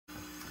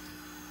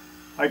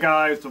Hi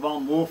guys,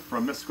 Devon Wolf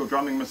from Mystical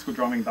Drumming,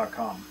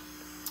 mysticaldrumming.com.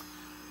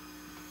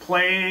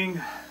 Playing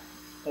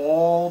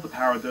all the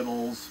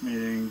paradiddles,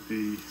 meaning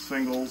the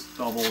singles,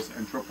 doubles,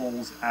 and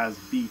triples as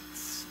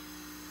beats.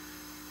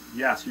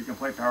 Yes, you can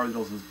play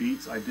paradiddles as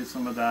beats. I did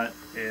some of that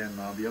in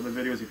the other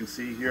videos you can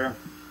see here.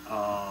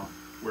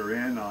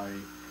 Wherein I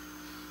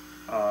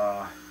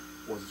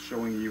was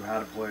showing you how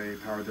to play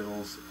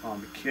paradiddles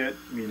on the kit,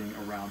 meaning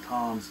around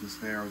toms and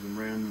snares and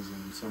rims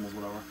and cymbals,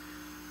 whatever.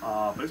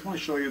 But I just want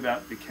to show you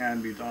that they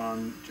can be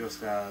done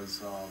just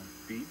as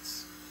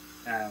beats,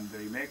 and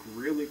they make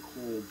really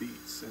cool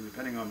beats, and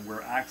depending on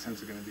where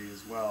accents are going to be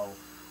as well,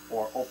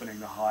 or opening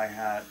the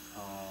hi-hat,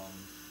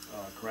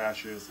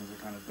 crashes, and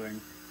that kind of thing.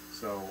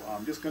 So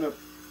I'm just going to,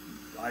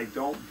 I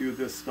don't do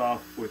this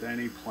stuff with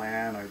any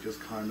plan. I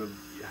just kind of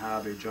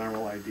have a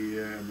general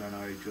idea, and then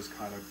I just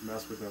kind of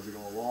mess with it as I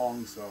go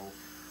along. So,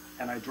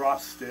 and I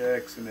drop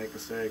sticks and make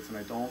mistakes, and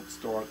I don't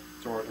start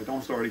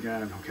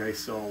again. Okay,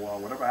 so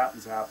whatever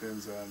happens,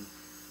 happens, and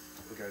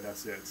okay,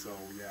 that's it. So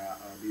yeah,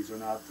 these are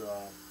not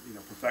you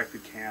know,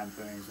 perfected canned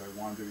things. I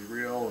want them to be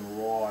real and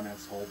raw, and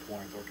that's the whole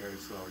point. Okay,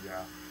 so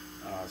yeah,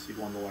 so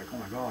you wonder like, oh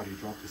my God, he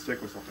dropped a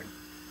stick or something,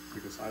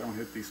 because I don't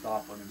hit the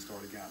stop button and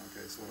start again.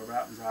 Okay, so whatever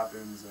happens,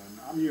 happens, and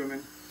I'm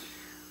human.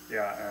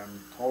 Yeah,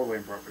 and totally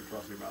imperfect.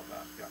 Trust me about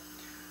that. Yeah,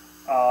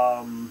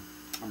 I'm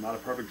not a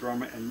perfect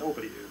drummer, and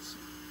nobody is.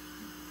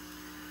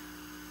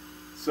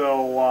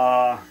 So,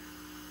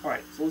 all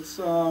right, so let's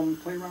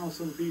play around with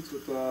some beats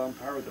with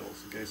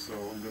paradiddles. Okay, so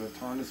I'm going to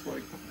turn this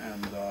way,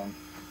 and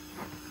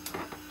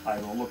I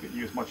will look at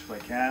you as much as I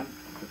can,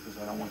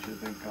 because I don't want you to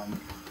think I'm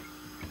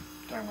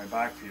turning my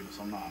back to you, because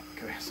I'm not.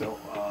 Okay, so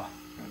I'm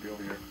going to be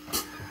over here.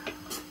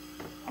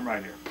 I'm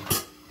right here.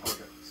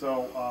 Okay,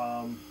 so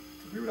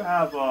if we were to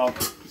have,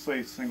 just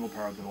say, single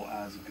paradiddle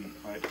as a beat,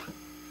 right?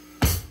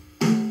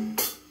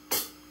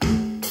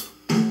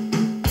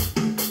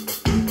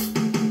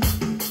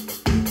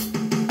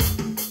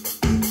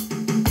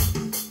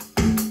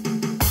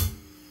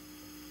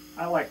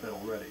 I like that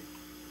already.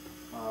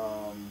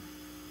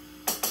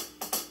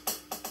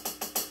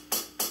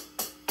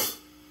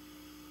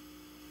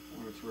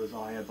 Whereas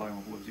I had volume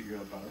of you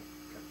got better.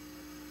 Okay.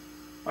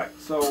 All right,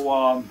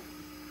 so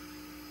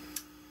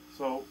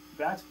so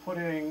that's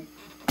putting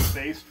the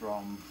bass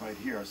drum right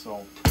here.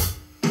 So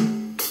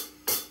the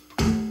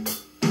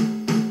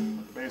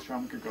bass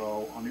drum could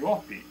go on the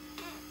offbeat.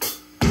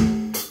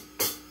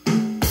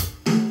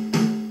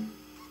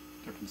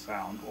 Different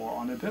sound, or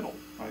on a diddle,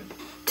 right?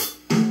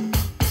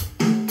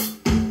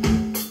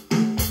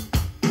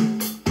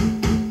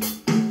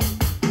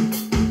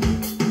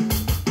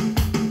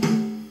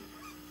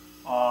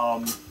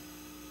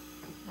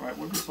 Right,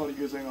 we'll be sort of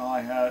using a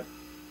hi-hat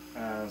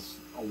as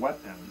a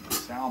weapon, a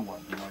sound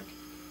weapon, like.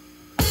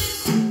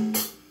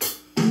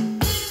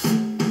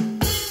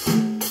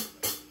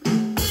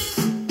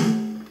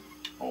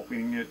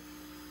 Opening it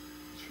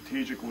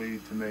strategically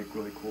to make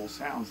really cool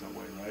sounds that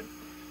way, right?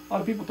 A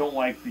lot of people don't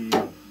like the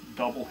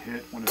double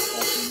hit when it's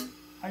open.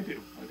 I do.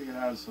 I think it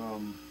has, a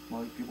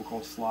lot of people call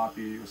it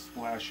sloppy or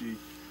splashy.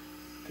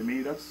 To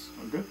me, that's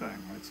a good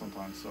thing, right,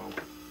 sometimes. So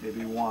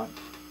maybe you want,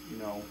 you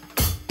know,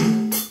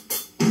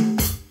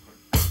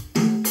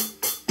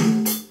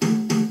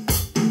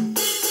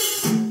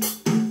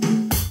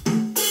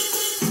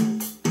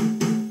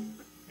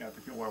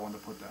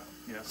 put that.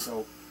 Yeah,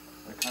 so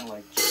I kind of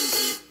like,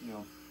 you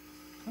know,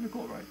 kind of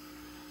cool, right?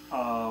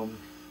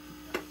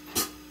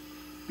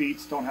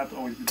 Beats don't have to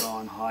always be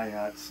done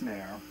hi-hat,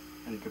 snare,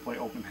 and you can play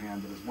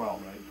open-handed as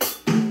well, right?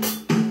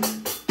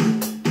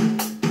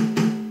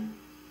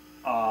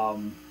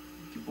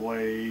 You can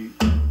play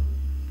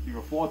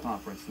your floor tom,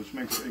 for instance, which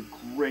makes a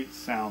great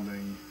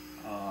sounding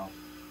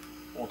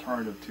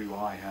alternative to a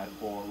hi-hat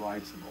or a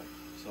ride cymbal.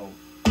 So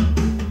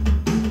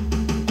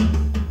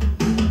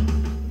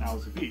now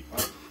it's a beat,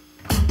 right?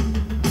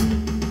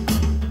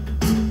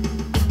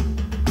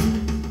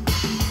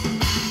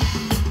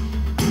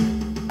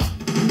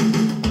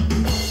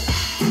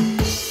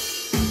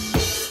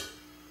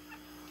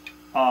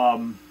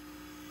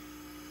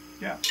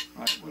 Yeah,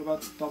 right. What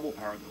about double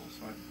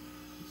paradiddles, right?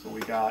 So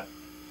we got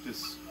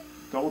just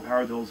double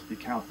paradiddles. If you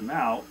count them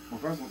out, well,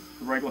 first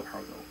the regular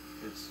paradiddle,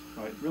 it's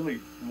right, really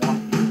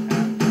one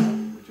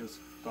and we're just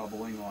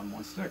doubling on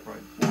one stick,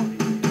 right? One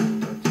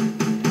and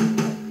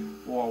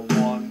two, or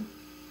one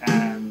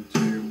and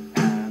two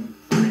and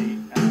three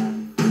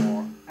and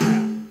four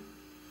and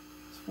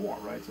it's four,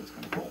 right? So it's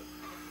kind of cool.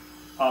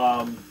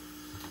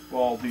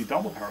 Well, the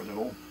double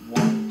paradiddle,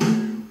 1,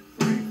 2,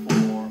 3,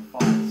 4,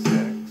 5,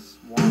 6.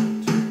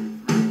 1, 2,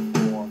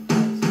 3, 4,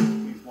 5, 6.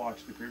 Please watch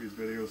the previous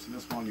videos. So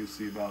this one you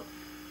see about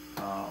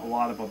a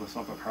lot of other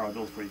stuff about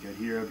paradiddles before you get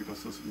here,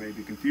 because this may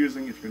be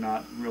confusing if you're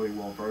not really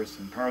well versed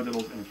in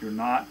paradiddles, and if you're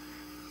not,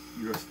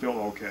 you're still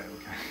okay.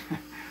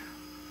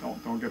 Okay,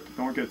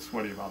 don't get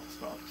sweaty about the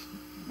stuff.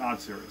 It's not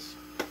serious.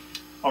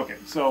 Okay,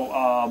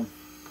 so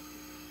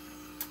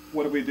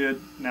what we did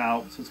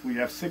now, since we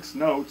have 6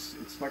 notes,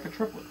 it's like a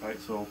triplet, right?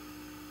 So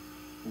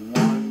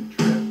 1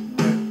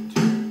 triplet,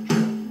 2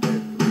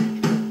 triplet, 3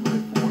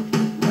 triplet, 4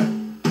 triplet.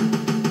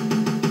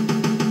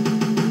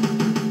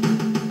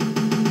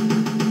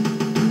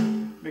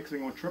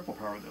 triple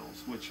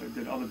paradiddles, which I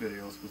did other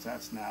videos, but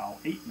that's now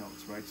 8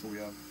 notes, right? So we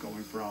have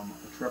going from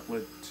a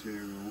triplet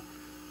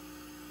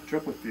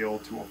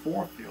field to a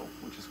 4th field,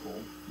 which is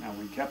cool. Now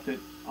we kept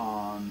it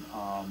on,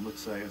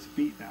 let's say, as a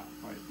beat now,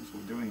 right? That's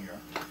what we're doing here.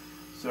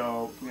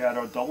 So we had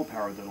our double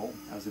paradiddle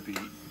as a beat.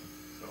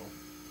 So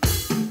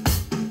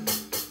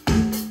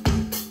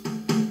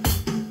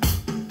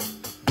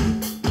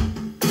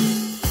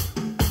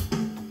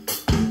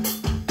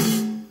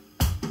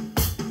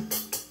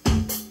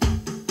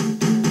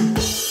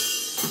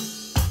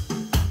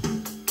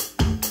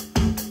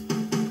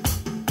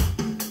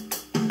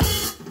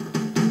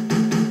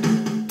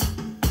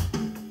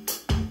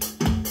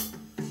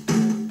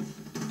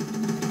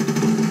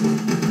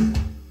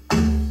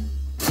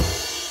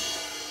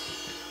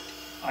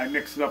I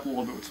mix it up a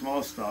little bit with some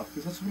other stuff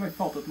because that's what I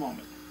felt at the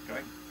moment.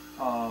 Okay.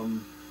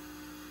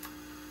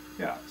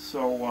 Yeah.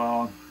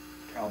 So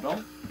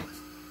cowbell.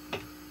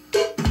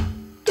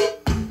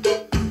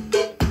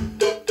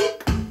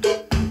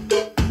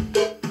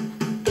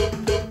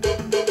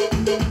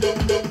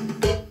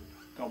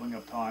 Doubling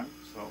up time.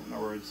 So in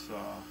other words,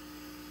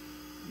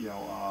 you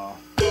know,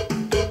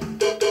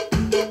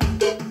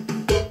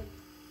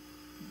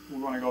 we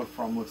want to go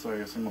from, let's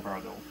say, a single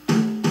paradiddle.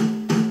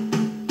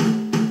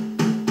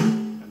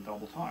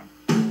 Time.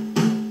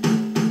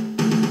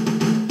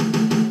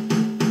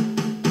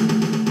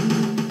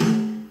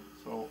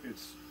 So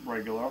it's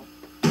regular,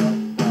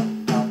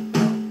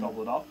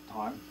 double it up,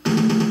 time,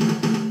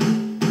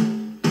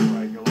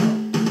 regular,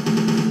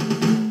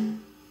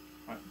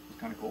 right, it's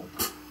kind of cool.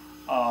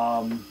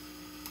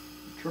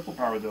 Triple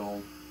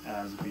paradiddle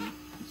as a beat,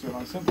 it's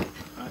really simple,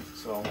 right?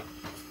 So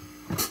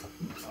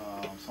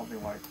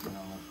something like, you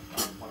know,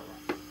 whatever.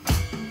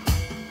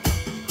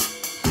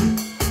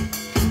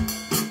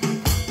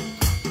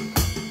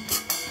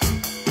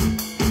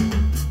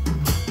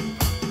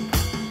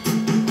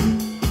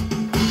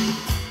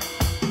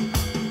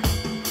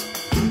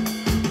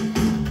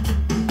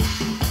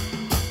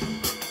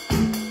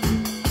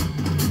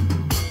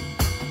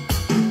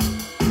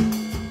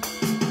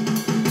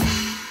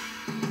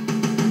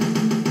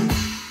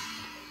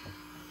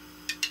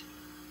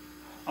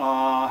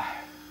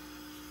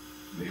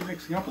 Maybe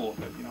mixing up a little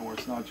bit, you know, where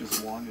it's not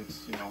just one,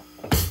 it's, you know.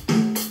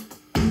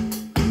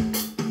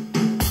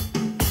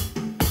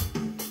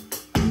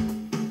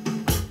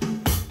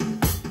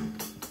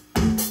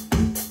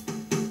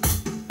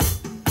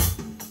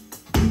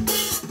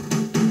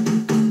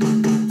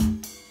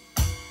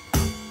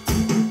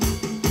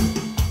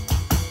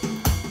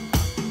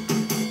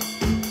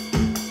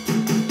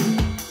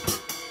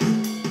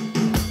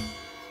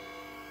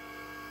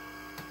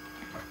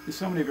 There's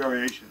so many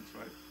variations,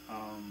 right?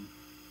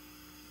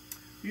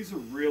 These are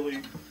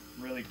really,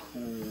 really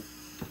cool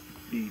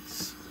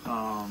beats.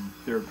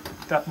 They're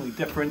definitely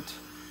different.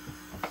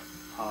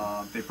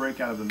 They break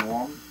out of the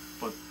norm,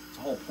 but it's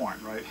the whole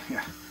point, right?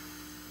 Yeah.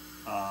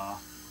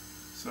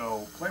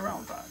 So play around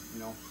with that, you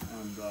know,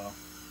 and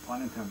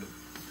pun intended.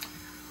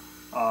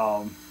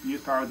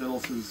 Use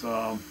paradiddles as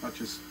not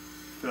just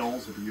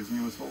fills if you're using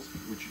them as fills,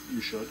 which you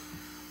should,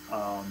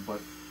 but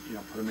you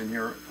know, put them in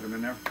here, put them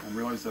in there, and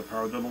realize that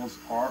paradiddles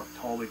are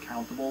totally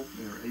countable.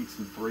 They're 8s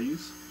and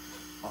 3s.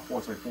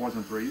 4s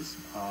and 3s,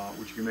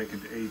 which you can make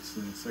into 8s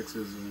and 6s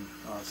and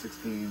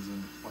 16s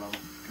and whatever.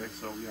 Okay,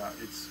 so yeah,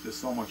 there's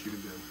so much you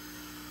can do.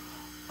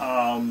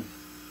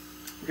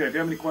 Okay, if you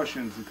have any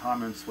questions and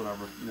comments,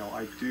 whatever, you know,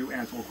 I do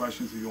answer all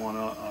questions. If you want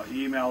to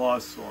email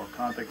us or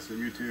contact us on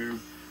YouTube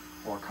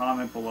or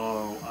comment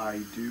below,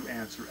 I do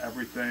answer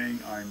everything.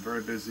 I'm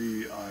very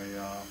busy. I'm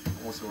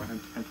also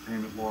an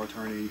entertainment law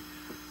attorney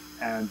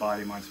and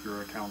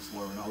Body-Mind-Sprit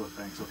counselor and other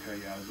things. Okay,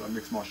 yeah, as a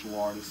mixed martial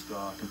artist,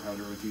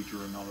 competitor, teacher,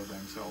 and other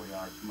things. So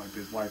yeah, my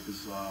life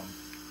is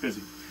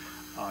busy,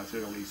 to say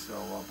the least. So,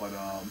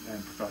 and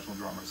professional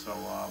drummer. So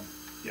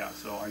yeah,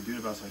 so I do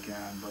the best I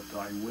can, but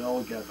I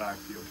will get back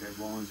to you. Okay, as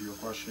long as your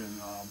question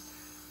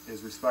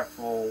is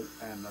respectful,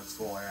 and that's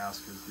all I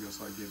ask, is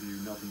because I give you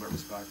nothing but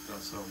respect.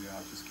 So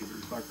yeah, just keep it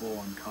respectful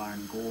and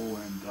kind and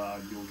cool, and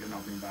you'll get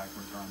nothing back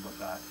in return but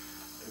that.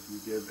 If you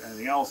give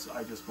anything else,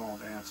 I just won't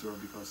answer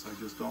because I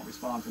just don't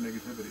respond to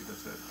negativity.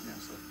 That's it. Yeah,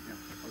 so,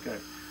 yeah. Okay.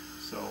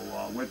 So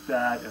with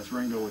that, as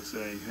Ringo would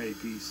say, hey,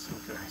 peace.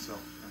 Okay, so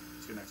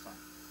yeah, see you next time.